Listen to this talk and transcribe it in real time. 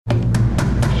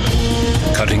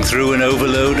cutting through an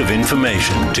overload of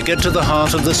information to get to the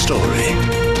heart of the story.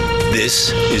 This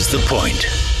is The Point.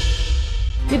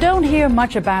 You don't hear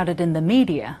much about it in the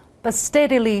media, but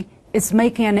steadily it's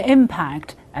making an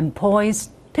impact and poised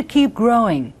to keep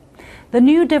growing. The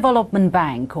New Development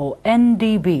Bank, or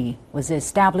NDB, was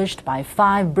established by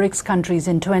 5 BRICS countries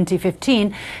in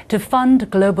 2015 to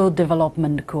fund global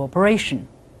development cooperation.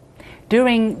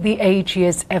 During the 8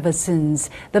 years ever since,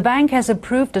 the bank has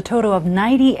approved a total of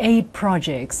 98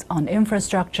 projects on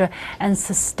infrastructure and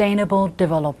sustainable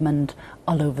development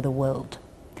all over the world.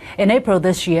 In April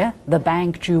this year, the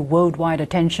bank drew worldwide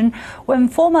attention when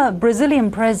former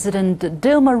Brazilian President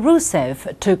Dilma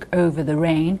Rousseff took over the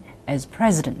rein as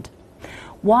president.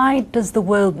 Why does the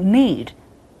world need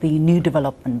the New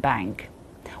Development Bank?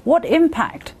 What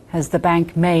impact has the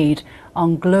bank made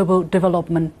on global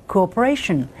development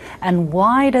cooperation? And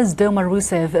why does Dilma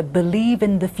Rousseff believe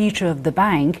in the future of the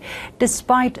bank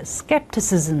despite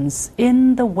skepticisms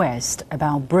in the West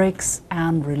about BRICS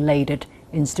and related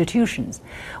institutions?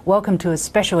 Welcome to a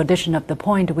special edition of The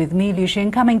Point with me, Liu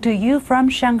Xin, coming to you from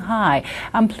Shanghai.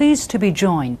 I'm pleased to be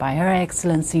joined by Her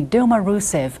Excellency Dilma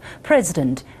Rousseff,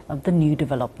 President of the New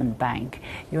Development Bank.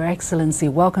 Your Excellency,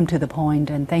 welcome to The Point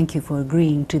and thank you for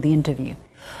agreeing to the interview.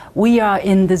 We are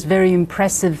in this very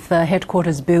impressive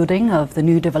headquarters building of the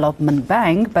New Development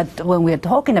Bank, but when we're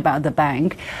talking about the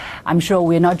bank, I'm sure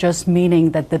we're not just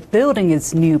meaning that the building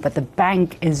is new, but the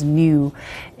bank is new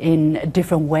in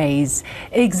different ways.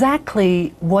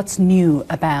 Exactly what's new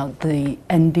about the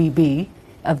NDB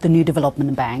of the New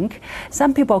Development Bank?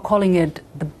 Some people are calling it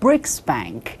the BRICS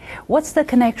Bank. What's the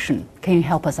connection? Can you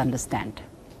help us understand?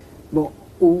 Bom,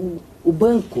 o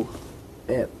banco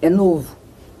é novo.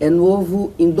 É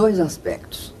novo em 2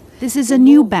 aspectos. This is a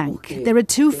new bank. There are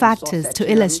 2 factors to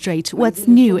illustrate what's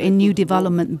new in New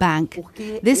Development Bank.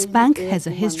 This bank has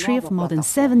a history of more than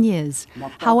 7 years.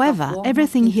 However,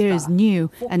 everything here is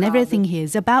new, and everything here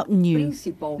is about new.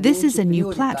 This is a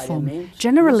new platform,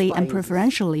 generally and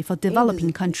preferentially for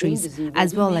developing countries,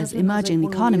 as well as emerging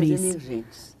economies.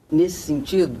 Nesse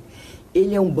sentido,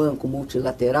 ele é banco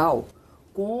multilateral.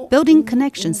 Building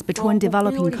connections between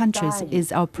developing countries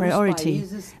is our priority.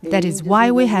 That is why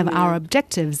we have our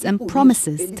objectives and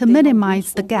promises to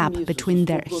minimize the gap between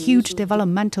their huge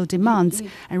developmental demands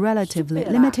and relatively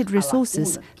limited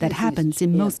resources that happens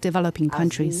in most developing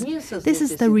countries. This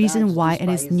is the reason why it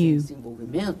is new.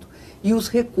 E os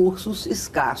recursos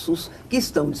escassos que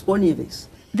estão disponíveis.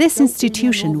 This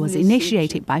institution was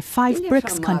initiated by 5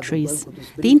 BRICS countries.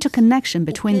 The interconnection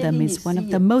between them is one of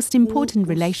the most important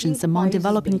relations among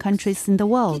developing countries in the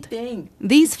world.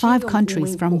 These 5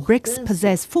 countries from BRICS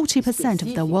possess 40%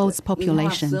 of the world's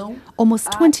population.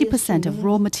 Almost 20% of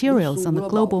raw materials on the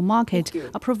global market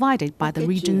are provided by the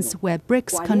regions where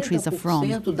BRICS countries are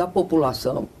from.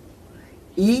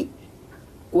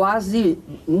 Quase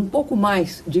pouco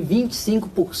mais de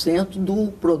 25%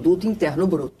 do produto interno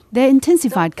bruto. Their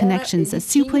intensified connections are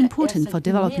super important for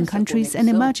developing countries and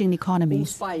emerging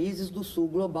economies.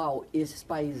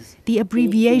 The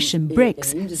abbreviation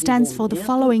BRICS stands for the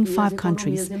following 5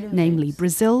 countries, namely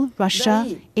Brazil, Russia,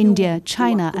 India,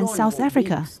 China, and South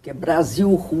Africa.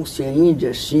 Brasil, Rússia,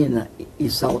 Índia, China e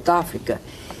South Africa.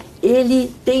 Ele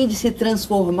tem de se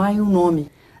transformar em nome.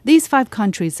 These 5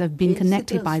 countries have been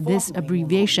connected by this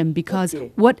abbreviation because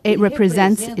what it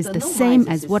represents is the same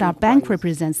as what our bank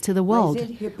represents to the world.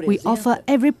 We offer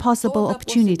every possible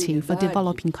opportunity for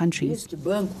developing countries.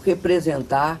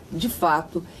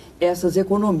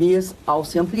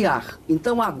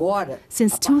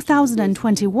 Since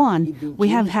 2021, we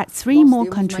have had 3 more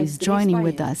countries joining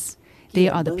with us. They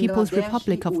are the People's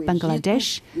Republic of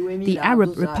Bangladesh, the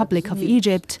Arab Republic of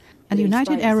Egypt, and the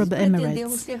United Arab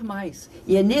Emirates.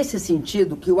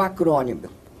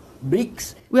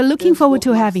 We're looking forward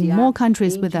to having more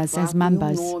countries with us as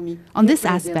members. On this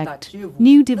aspect,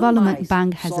 New Development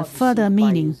Bank has a further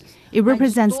meaning. It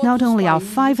represents not only our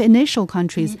 5 initial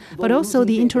countries, but also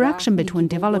the interaction between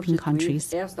developing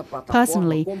countries.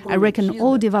 Personally, I reckon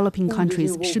all developing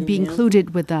countries should be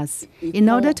included with us in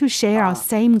order to share our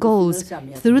same goals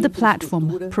through the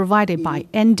platform provided by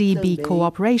NDB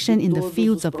cooperation in the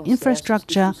fields of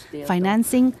infrastructure,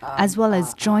 financing, as well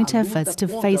as joint efforts to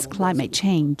face climate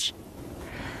change.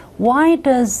 Why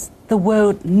does the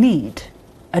world need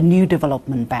a new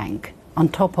development bank on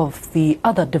top of the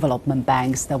other development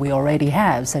banks that we already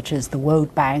have, such as the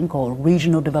World Bank or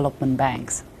regional development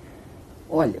banks?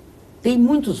 Olha, tem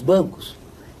muitos bancos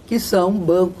que são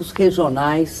bancos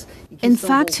regionais. In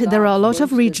fact, there are a lot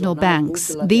of regional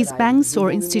banks. These banks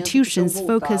or institutions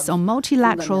focus on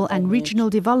multilateral and regional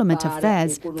development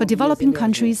affairs for developing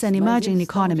countries and emerging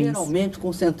economies.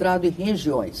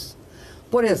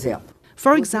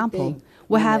 For example,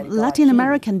 we have Latin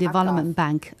American Development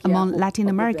Bank among Latin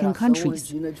American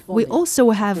countries. We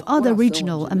also have other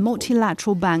regional and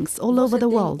multilateral banks all over the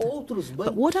world.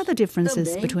 But what are the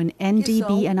differences between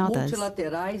NDB and others?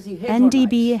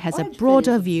 NDB has a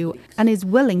broader view and is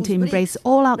willing to embrace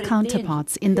all our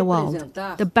counterparts in the world.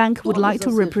 The bank would like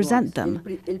to represent them.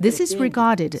 This is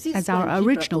regarded as our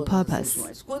original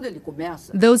purpose.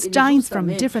 Those giants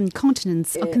from different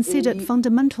continents are considered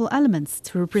fundamental elements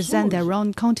to represent their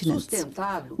own continents.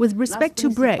 With respect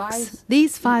to BRICS,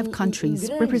 these 5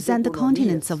 countries represent the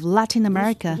continents of Latin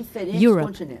America,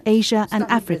 Europe, Asia, and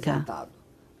Africa.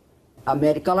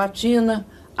 América Latina,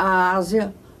 a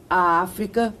Ásia, a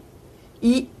África,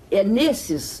 e é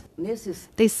nesses.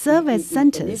 They serve as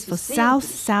centers for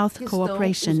South-South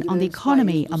cooperation on the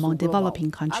economy among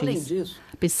developing countries.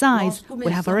 Besides,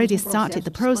 we have already started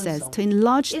the process to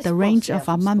enlarge the range of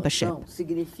our membership.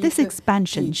 This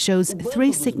expansion shows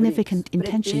 3 significant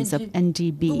intentions of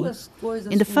NDB.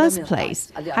 In the first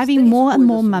place, having more and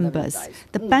more members,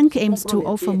 the bank aims to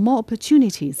offer more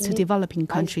opportunities to developing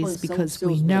countries because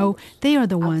we know they are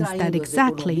the ones that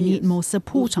exactly need more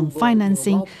support on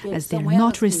financing, as they are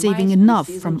not receiving enough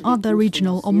from other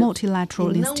regional or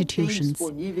multilateral institutions.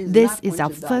 This is our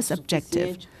first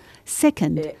objective.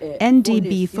 Second,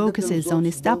 NDB focuses on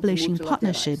establishing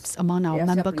partnerships among our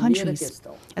member countries.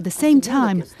 At the same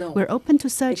time, we're open to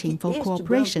searching for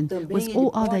cooperation with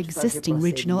all other existing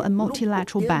regional and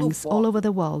multilateral banks all over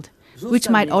the world, which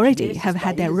might already have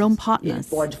had their own partners.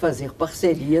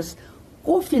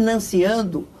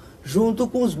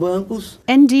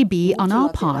 NDB, on our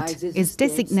part, is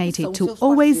designated to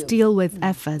always deal with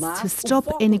efforts to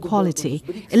stop inequality,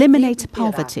 eliminate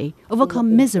poverty,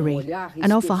 overcome misery,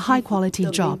 and offer high-quality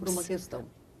jobs.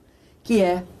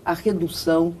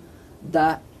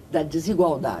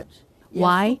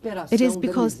 Why? It is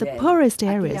because the poorest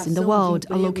areas in the world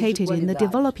are located in the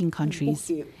developing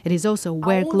countries. It is also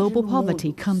where global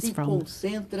poverty comes from.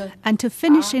 And to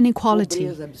finish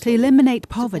inequality, to eliminate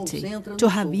poverty, to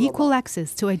have equal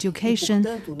access to education,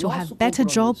 to have better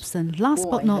jobs, and last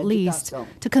but not least,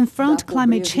 to confront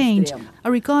climate change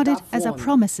are regarded as our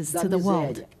promises to the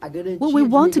world. What we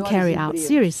want to carry out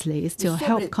seriously is to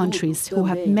help countries who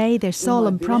have made their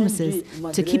solemn promises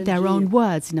to keep their own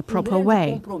words in a proper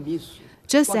way.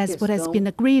 Just as what has been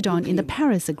agreed on in the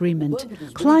Paris Agreement,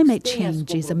 climate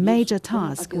change is a major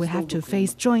task we have to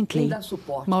face jointly.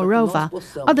 Moreover,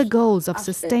 other goals of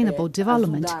sustainable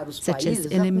development, such as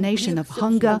elimination of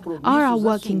hunger, are our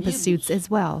working pursuits as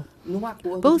well.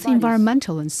 Both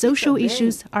environmental and social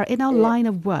issues are in our line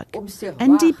of work.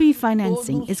 NDB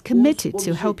financing is committed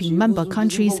to helping member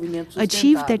countries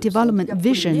achieve their development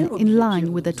vision in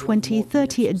line with the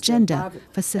 2030 Agenda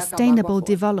for Sustainable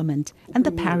Development and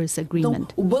the Paris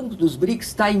Agreement. O Banco dos BRICS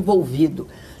está envolvido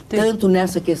tanto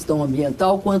nessa questão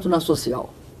ambiental quanto na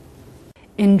social.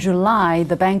 In July,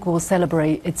 the bank will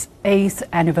celebrate its 8th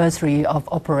anniversary of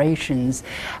operations.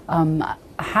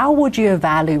 How would you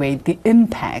evaluate the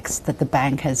impacts that the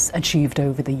bank has achieved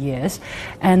over the years?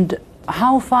 And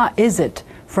how far is it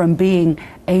from being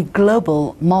a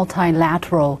global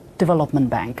multilateral development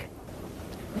bank?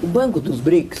 O Banco dos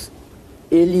BRICS,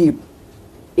 ele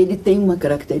tem uma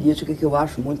característica que eu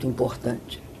acho muito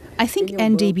importante. I think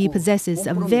NDB possesses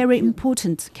a very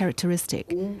important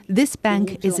characteristic. This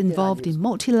bank is involved in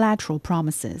multilateral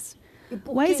promises.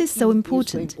 Why is this so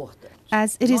important?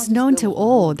 As it is known to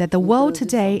all that the world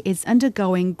today is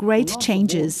undergoing great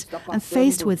changes and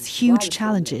faced with huge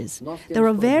challenges. There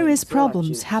are various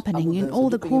problems happening in all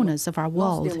the corners of our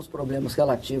world. Nós temos problemas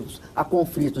relativos a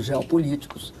conflitos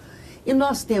geopolíticos e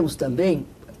nós temos também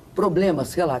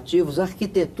problemas relativos à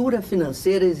arquitetura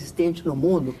financeira existente no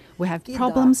mundo. We have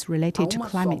problems related to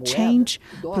climate change,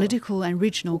 political and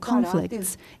regional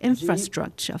conflicts,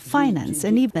 infrastructure, finance,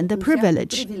 and even the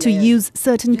privilege to use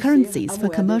certain currencies for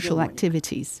commercial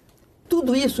activities.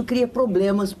 Tudo isso cria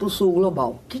problemas para o sul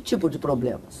global. Que tipo de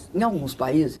problemas? Em alguns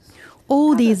países,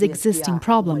 all these existing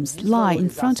problems lie in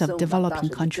front of developing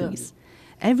countries.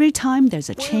 Every time there's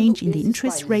a change in the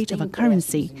interest rate of a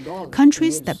currency,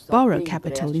 countries that borrow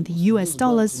capital in the US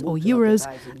dollars or euros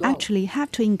actually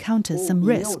have to encounter some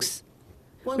risks.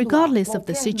 Regardless of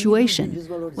the situation,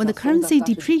 when the currency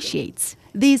depreciates,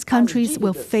 these countries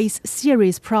will face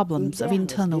serious problems of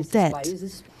internal debt.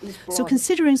 So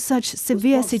considering such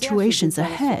severe situations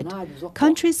ahead,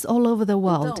 countries all over the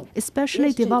world,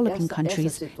 especially developing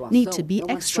countries, need to be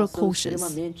extra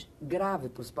cautious.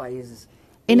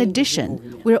 In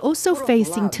addition, we're also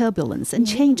facing turbulence and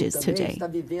changes today.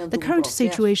 The current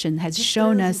situation has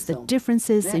shown us the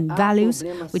differences in values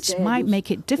which might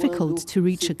make it difficult to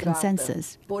reach a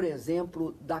consensus.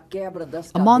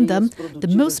 Among them,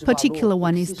 the most particular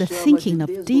one is the thinking of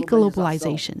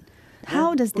deglobalization.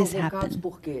 How does this happen?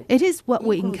 It is what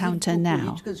we encounter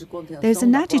now. There's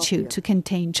an attitude to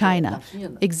contain China,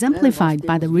 exemplified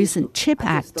by the recent CHIP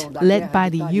Act led by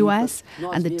the US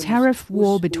and the tariff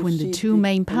war between the two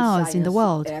main powers in the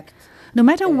world. No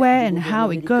matter where and how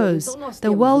it goes,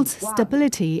 the world's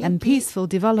stability and peaceful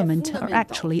development are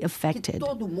actually affected.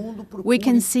 We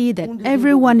can see that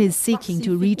everyone is seeking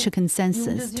to reach a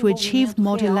consensus to achieve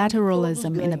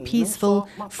multilateralism in a peaceful,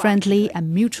 friendly,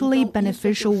 and mutually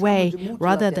beneficial way,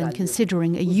 rather than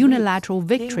considering a unilateral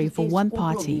victory for one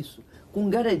party.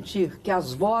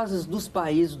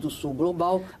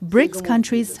 BRICS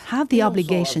countries have the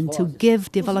obligation to give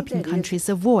developing countries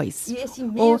a voice.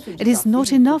 Or it is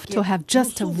not enough to have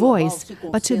just a voice,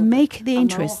 but to make the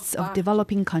interests of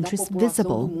developing countries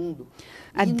visible.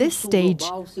 At this stage,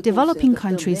 developing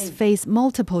countries face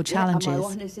multiple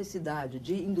challenges.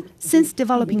 Since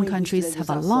developing countries have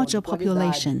a larger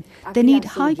population, they need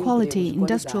high-quality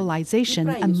industrialization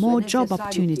and more job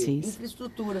opportunities.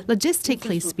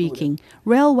 Logistically speaking,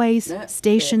 railways,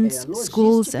 stations,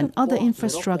 schools, and other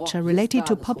infrastructure related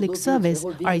to public service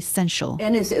are essential. É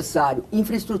necessário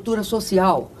infraestrutura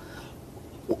social.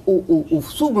 O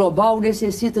sul global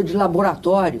necessita de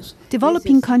laboratórios.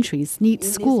 Developing countries need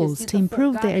schools to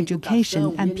improve their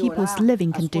education and people's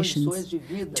living conditions.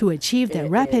 To achieve their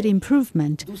rapid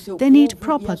improvement, they need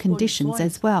proper conditions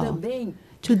as well.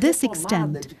 To this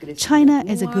extent, China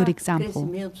is a good example.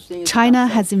 China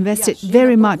has invested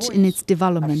very much in its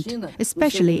development,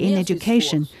 especially in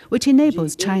education, which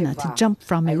enables China to jump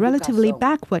from a relatively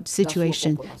backward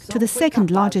situation to the second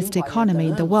largest economy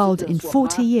in the world in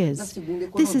 40 years.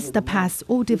 This is the path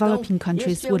all developing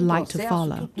countries would like to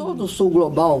follow.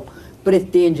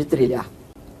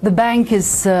 The bank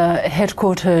is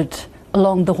headquartered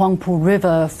along the Huangpu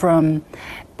River. From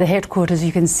the headquarters,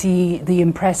 you can see the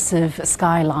impressive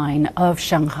skyline of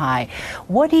Shanghai.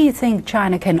 What do you think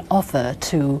China can offer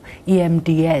to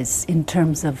EMDS in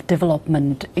terms of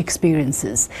development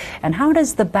experiences? And how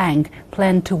does the bank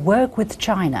plan to work with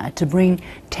China to bring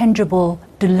tangible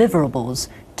deliverables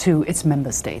to its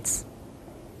member states?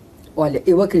 Olha,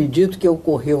 eu acredito que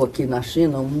ocorreu aqui na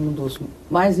China dos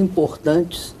mais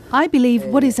importantes. I believe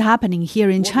what is happening here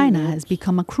in China has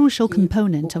become a crucial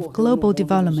component of global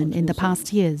development in the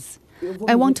past years.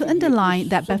 I want to underline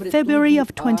that by February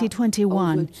of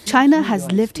 2021, China has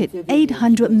lifted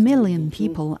 800 million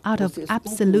people out of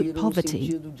absolute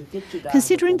poverty.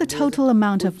 Considering the total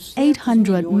amount of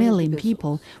 800 million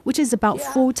people, which is about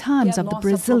 4 times of the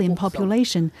Brazilian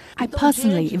population, I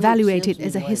personally evaluate it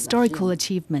as a historical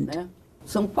achievement.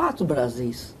 São 4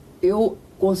 Brasis. Eu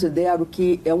considero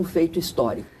que é feito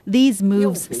histórico. These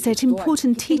moves set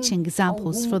important teaching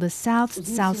examples for the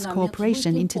South-South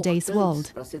cooperation in today's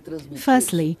world.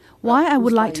 Firstly, why I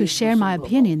would like to share my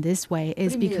opinion this way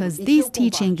is because these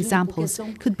teaching examples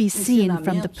could be seen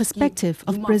from the perspective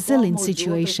of Brazilian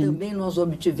situation.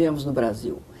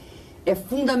 É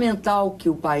fundamental que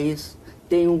o país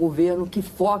tenha governo que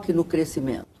foque no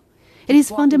crescimento. It is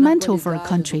fundamental for a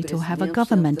country to have a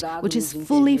government which is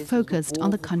fully focused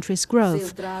on the country's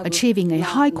growth, achieving a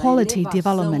high-quality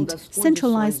development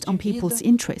centralized on people's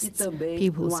interests,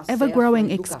 people's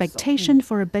ever-growing expectation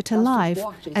for a better life,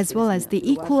 as well as the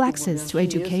equal access to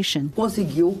education.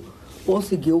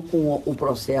 Conseguiu com o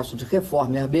processo de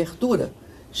reforma e abertura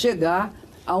chegar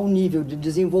a nível de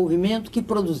desenvolvimento que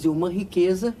produziu uma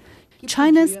riqueza.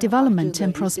 China's development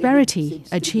and prosperity,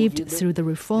 achieved through the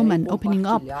reform and opening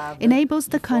up, enables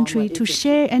the country to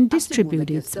share and distribute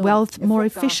its wealth more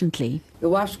efficiently.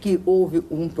 Eu acho que houve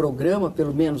programa,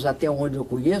 pelo menos até onde eu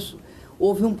conheço,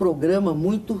 houve programa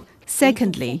muito.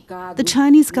 Secondly, the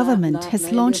Chinese government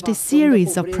has launched a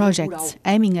series of projects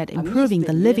aiming at improving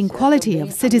the living quality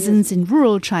of citizens in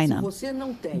rural China.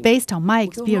 Based on my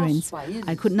experience,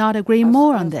 I could not agree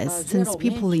more on this, since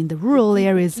people in the rural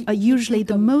areas are usually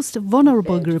the most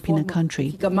vulnerable group in a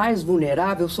country. A mais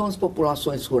vulnerável são as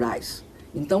populações rurais.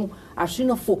 Então, a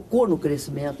China focou no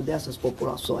crescimento dessas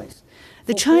populações.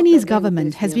 The Chinese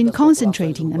government has been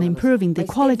concentrating on improving the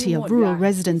quality of rural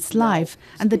residents' life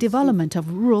and the development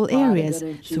of rural areas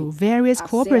through various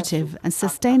cooperative and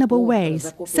sustainable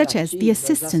ways, such as the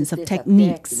assistance of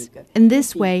techniques. In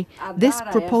this way, this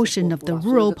proportion of the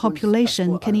rural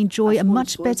population can enjoy a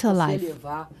much better life.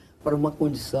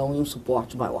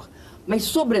 Mas,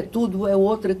 sobretudo, é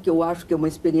outra que eu acho que é uma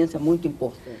experiência muito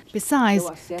importante. Besides,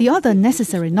 the other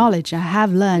necessary knowledge I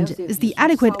have learned is the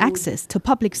adequate access to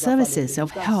public services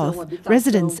of health,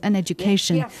 residence and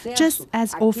education, just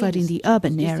as offered in the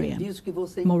urban area.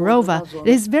 Moreover,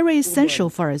 it is very essential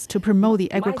for us to promote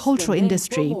the agricultural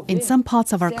industry in some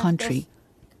parts of our country.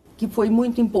 Que foi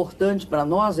muito importante para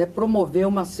nós é promover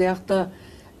uma certa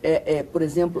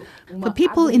For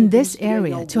people in this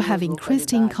area to have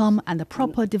increased income and the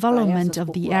proper development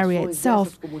of the area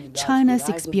itself, China's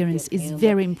experience is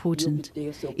very important.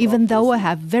 Even though I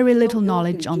have very little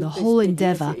knowledge on the whole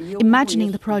endeavor,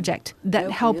 imagining the project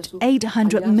that helped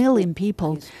 800 million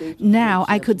people, now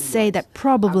I could say that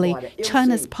probably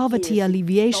China's poverty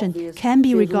alleviation can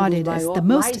be regarded as the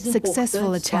most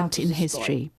successful attempt in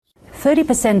history.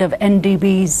 30% of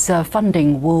NDB's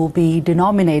funding will be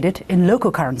denominated in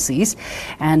local currencies,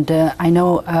 and I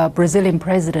know Brazilian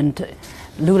President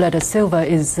Lula da Silva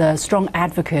is a strong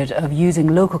advocate of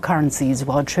using local currencies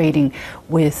while trading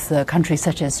with countries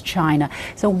such as China.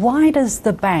 So why does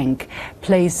the bank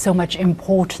place so much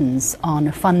importance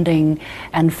on funding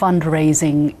and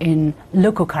fundraising in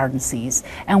local currencies,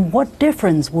 and what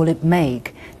difference will it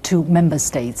make to member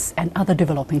states and other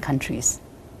developing countries?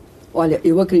 Olha,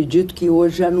 eu acredito que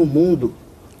hoje no mundo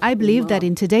I believe that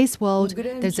in today's world,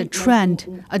 there's a trend,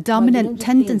 a dominant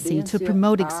tendency to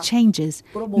promote exchanges,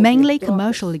 mainly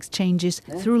commercial exchanges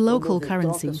through local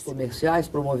currencies.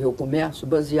 Promover o comércio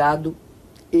baseado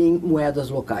em moedas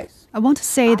locais. I want to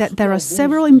say that there are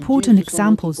several important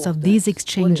examples of these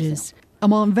exchanges.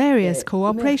 Among various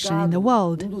cooperation in the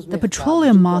world, the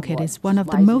petroleum market is one of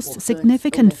the most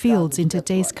significant fields in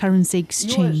today's currency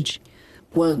exchange.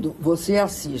 Quando você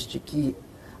assiste que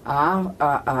a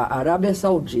Arábia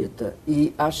Saudita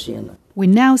e a China We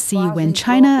now see when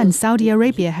China and Saudi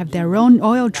Arabia have their own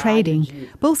oil trading,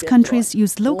 both countries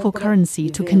use local currency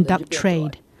to conduct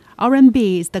trade.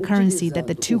 RMB is the currency that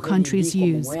the two countries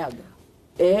use.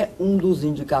 É dos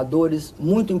indicadores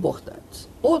muito importantes.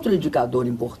 Outro indicador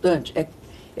importante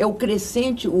é o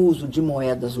crescente uso de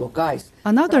moedas locais.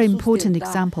 Another important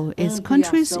example is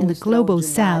countries in the global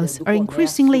south are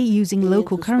increasingly using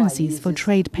local currencies for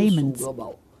trade payments.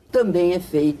 Também é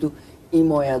feito em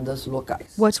moedas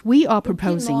locais. What we are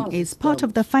proposing is part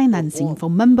of the financing for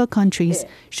member countries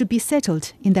should be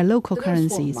settled in their local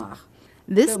currencies.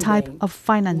 This type of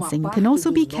financing can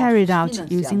also be carried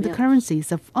out using the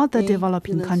currencies of other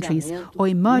developing countries or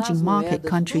emerging market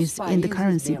countries in the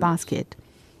currency basket.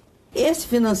 Esse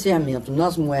financiamento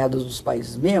nas moedas dos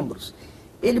países membros,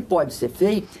 ele pode ser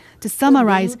feito. To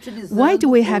summarize, why do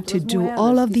we have to do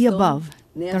all of the above?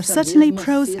 There are certainly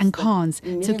pros and cons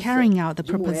to carrying out the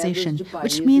proposition,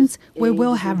 which means we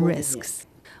will have risks.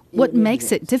 What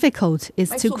makes it difficult is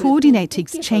to coordinate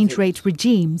exchange rate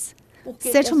regimes.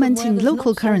 Settlement in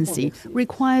local currency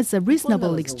requires a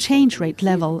reasonable exchange rate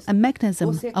level and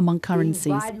mechanism among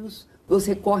currencies.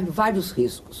 Você corre vários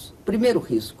riscos.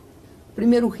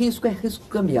 Primeiro risco é risco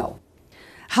cambial.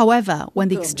 However, when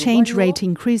the exchange rate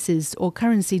increases or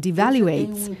currency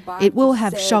devaluates, it will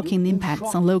have shocking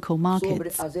impacts on local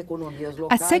markets.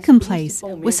 At second place,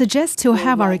 we suggest to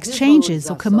have our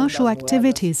exchanges or commercial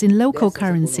activities in local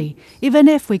currency, even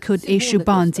if we could issue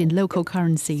bonds in local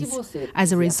currencies.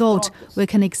 As a result, we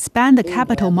can expand the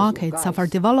capital markets of our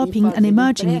developing and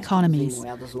emerging economies.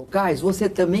 Você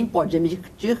também pode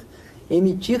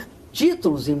emitir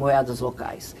títulos em moedas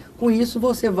locais. Com isso,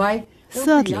 você vai.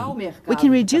 Thirdly, we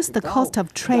can reduce the cost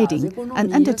of trading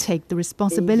and undertake the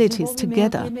responsibilities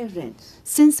together.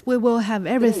 Since we will have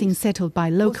everything settled by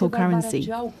local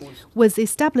currency, with the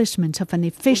establishment of an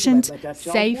efficient,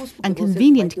 safe and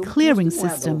convenient clearing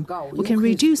system, we can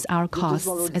reduce our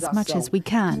costs as much as we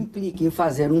can. Implica em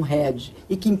fazer hedge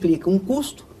e que implica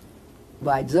custo,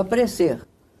 vai desaparecer.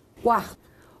 Quarto,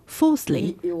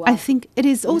 Fourthly, I think it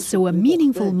is also a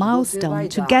meaningful milestone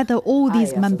to gather all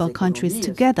these member countries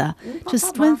together to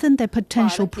strengthen their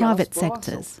potential private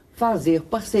sectors. Fazer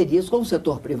parcerias com o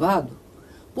setor privado,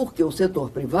 porque o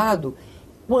setor privado,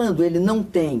 quando ele não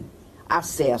tem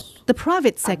acesso. The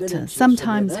private sector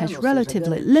sometimes has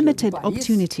relatively limited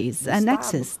opportunities and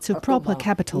access to proper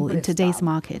capital in today's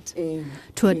market.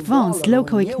 To advance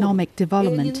local economic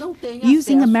development,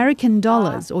 using American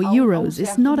dollars or euros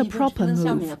is not a proper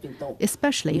move,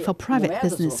 especially for private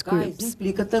business groups.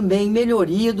 Implica também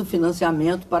melhoria do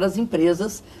financiamento para as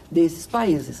empresas desses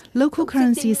países. Local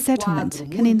currency settlement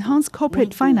can enhance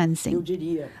corporate financing.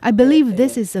 I believe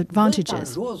this is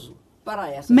advantageous.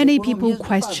 Many people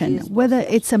question whether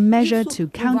it's a measure to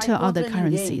counter other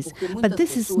currencies, but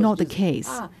this is not the case.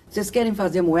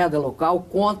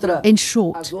 In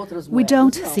short, we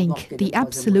don't think the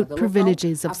absolute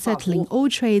privileges of settling all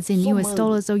trades in US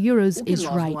dollars or euros is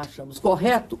right.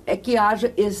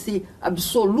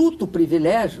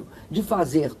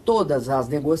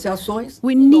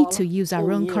 We need to use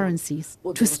our own currencies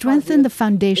to strengthen the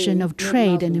foundation of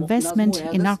trade and investment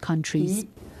in our countries.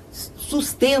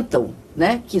 Sustentam,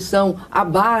 que são a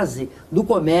base do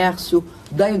comércio,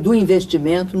 do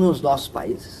investimento nos nossos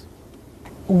países.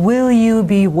 Will you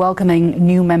be welcoming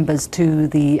new members to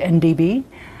the NDB?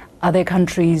 Are there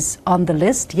countries on the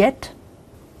list yet?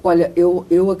 Olha,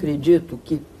 eu acredito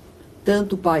que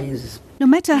tanto países. No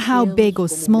matter how big or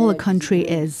small a country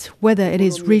is, whether it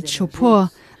is rich or poor,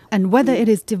 and whether it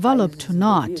is developed or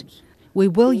not, we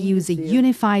will use a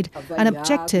unified and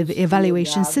objective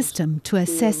evaluation system to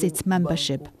assess its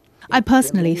membership. I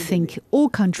personally think all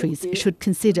countries should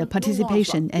consider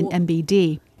participation in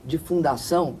MBD.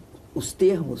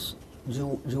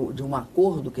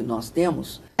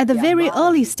 At the very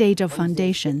early stage of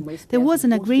foundation, there was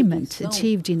an agreement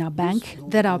achieved in our bank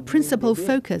that our principal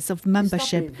focus of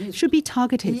membership should be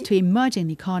targeted to emerging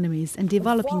economies and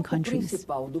developing countries.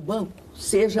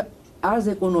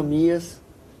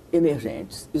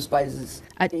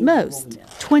 At most,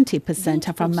 20%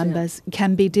 of our members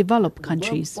can be developed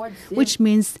countries, which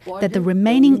means that the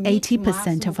remaining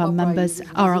 80% of our members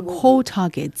are our core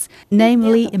targets,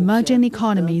 namely emerging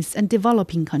economies and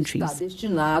developing countries.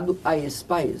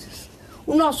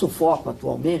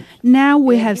 Now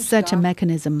we have such a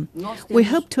mechanism. We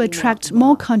hope to attract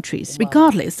more countries,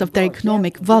 regardless of their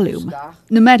economic volume.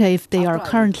 No matter if they are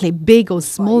currently big or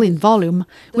small in volume,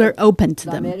 we're open to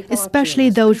them,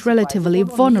 especially those relatively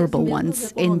vulnerable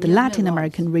ones in the Latin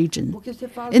American region.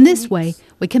 In this way,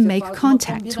 we can make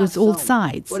contact with all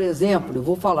sides. Por exemplo, eu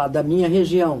vou falar da minha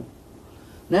região.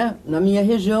 Na minha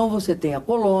região você tem a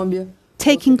Colômbia.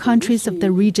 Taking countries of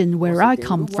the region where I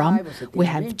come from, we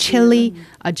have Chile,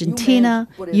 Argentina,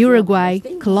 Uruguay,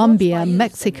 Colombia,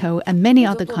 Mexico, and many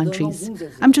other countries.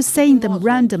 I'm just saying them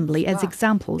randomly as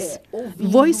examples.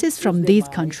 Voices from these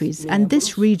countries and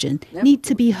this region need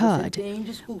to be heard.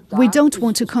 We don't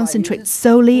want to concentrate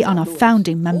solely on our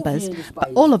founding members, but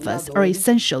all of us are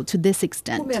essential to this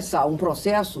extent.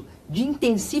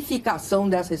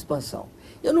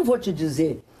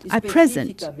 At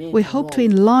present, we hope to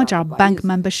enlarge our bank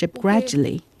membership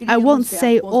gradually. I won't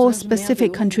say all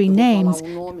specific country names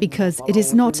because it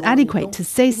is not adequate to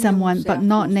say someone but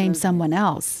not name someone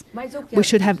else. We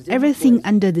should have everything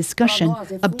under discussion,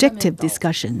 objective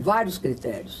discussion.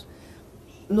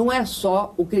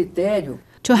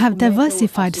 To have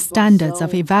diversified standards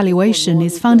of evaluation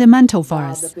is fundamental for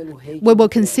us. We will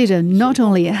consider not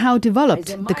only how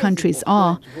developed the countries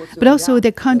are, but also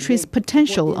their country's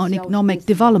potential on economic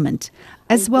development,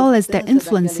 as well as their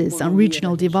influences on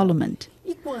regional development.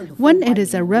 When it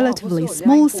is a relatively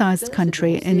small-sized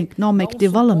country in economic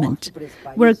development,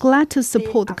 we're glad to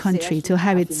support the country to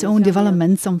have its own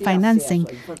developments on financing,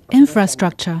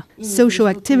 infrastructure, social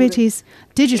activities,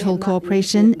 digital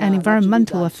cooperation, and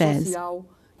environmental affairs.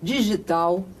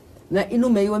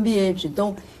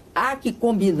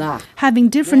 Having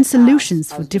different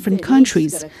solutions for different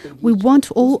countries, we want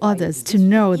all others to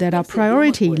know that our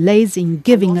priority lays in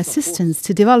giving assistance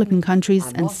to developing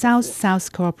countries and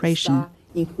South-South cooperation.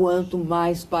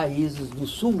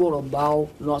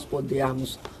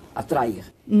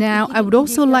 Now, I would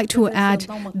also like to add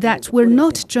that we're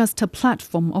not just a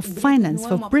platform of finance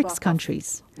for BRICS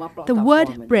countries. The word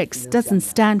BRICS doesn't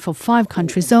stand for 5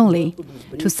 countries only.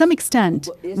 To some extent,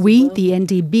 we, the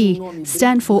NDB,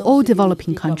 stand for all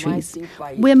developing countries.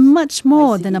 We're much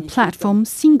more than a platform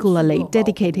singularly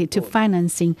dedicated to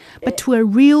financing, but to a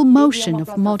real motion of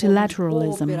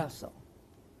multilateralism.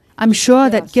 I'm sure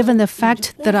that given the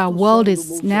fact that our world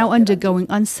is now undergoing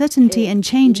uncertainty and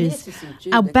changes,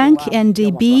 our bank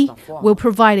NDB will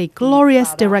provide a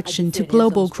glorious direction to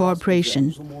global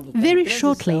cooperation. Very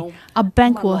shortly, our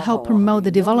bank will help promote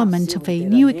the development of a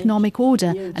new economic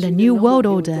order and a new world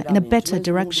order in a better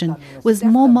direction, with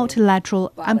more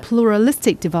multilateral and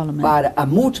pluralistic development. Para a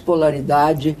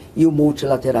multipolaridade e o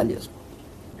multilateralismo.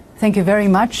 Thank you very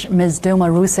much, Ms. Dilma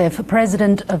Rousseff,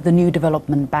 President of the New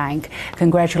Development Bank.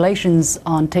 Congratulations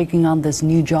on taking on this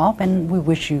new job, and we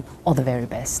wish you all the very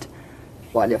best.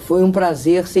 Olha, foi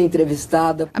prazer ser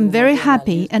entrevistada. I'm very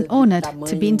happy and honored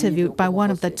to be interviewed by one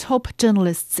of the top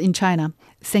journalists in China.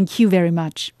 Thank you very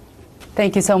much.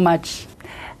 Thank you so much.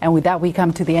 And with that, we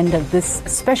come to the end of this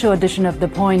special edition of The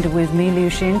Point with me, Liu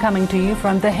Xin, coming to you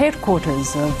from the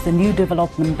headquarters of the New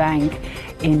Development Bank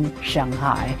in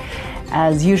Shanghai.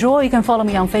 As usual, you can follow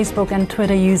me on Facebook and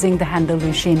Twitter using the handle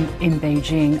Liu Xin in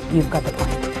Beijing. You've got the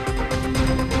point.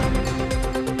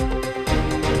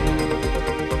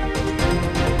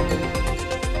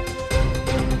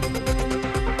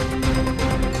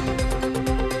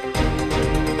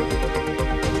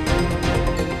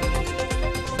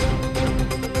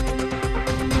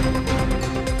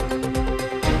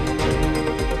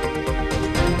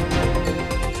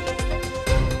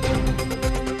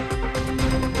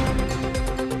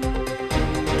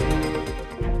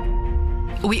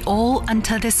 We all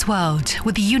enter this world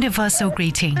with the universal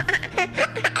greeting.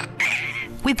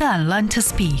 We then learn to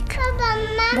speak.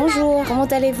 Bonjour,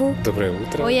 comment allez-vous?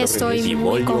 Hoy estoy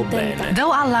muy contenta.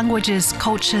 Though our languages,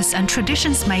 cultures, and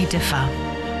traditions may differ,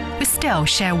 we still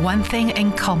share one thing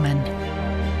in common.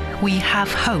 We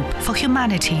have hope for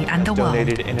humanity and the world.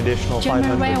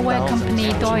 German railway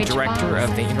company Deutsche Director Bahn.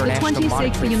 of the International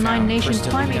 26th United Nations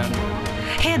Climate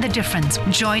Change. Hear the difference.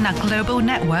 Join our global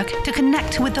network to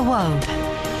connect with the world.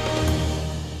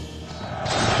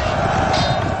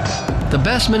 The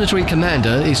best military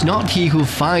commander is not he who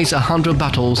fights 100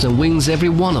 battles and wins every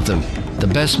one of them. The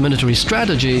best military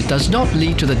strategy does not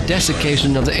lead to the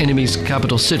desiccation of the enemy's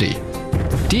capital city.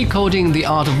 Decoding the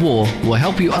art of war will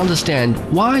help you understand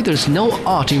why there's no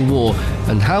art in war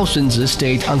and how Sun Tzu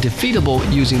stayed undefeatable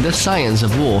using the science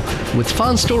of war with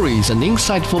fun stories and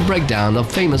insightful breakdown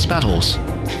of famous battles.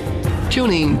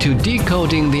 Tune in to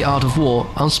Decoding the Art of War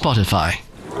on Spotify.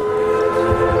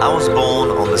 I was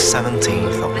born on the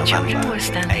 17th of November.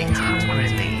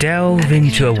 Delve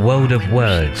into a world of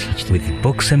words with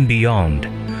Books and Beyond,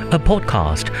 a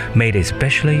podcast made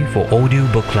especially for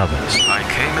audiobook lovers. I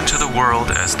came into the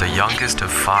world as the youngest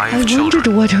of 5 I children.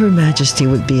 wondered what Her Majesty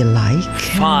would be like.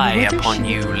 Fie upon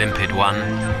you, limpid one.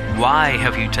 Why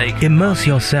have you taken... Immerse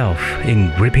yourself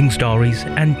in gripping stories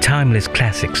and timeless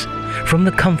classics from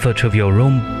the comfort of your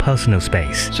own personal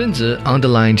space. Sun Tzu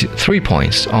underlined 3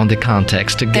 points on the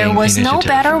context to gain There was initiative. no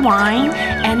better wine,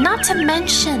 and not to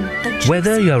mention the...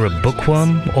 Whether you're a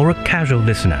bookworm or a casual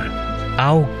listener,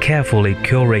 our carefully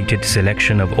curated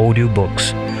selection of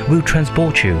audiobooks will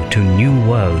transport you to new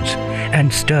worlds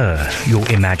and stir your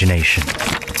imagination.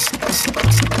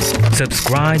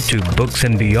 Subscribe to Books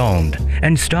and Beyond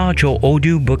and start your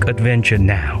audiobook adventure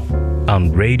now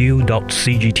on radio.cgtn.com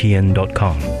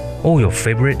or your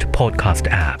favorite podcast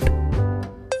app.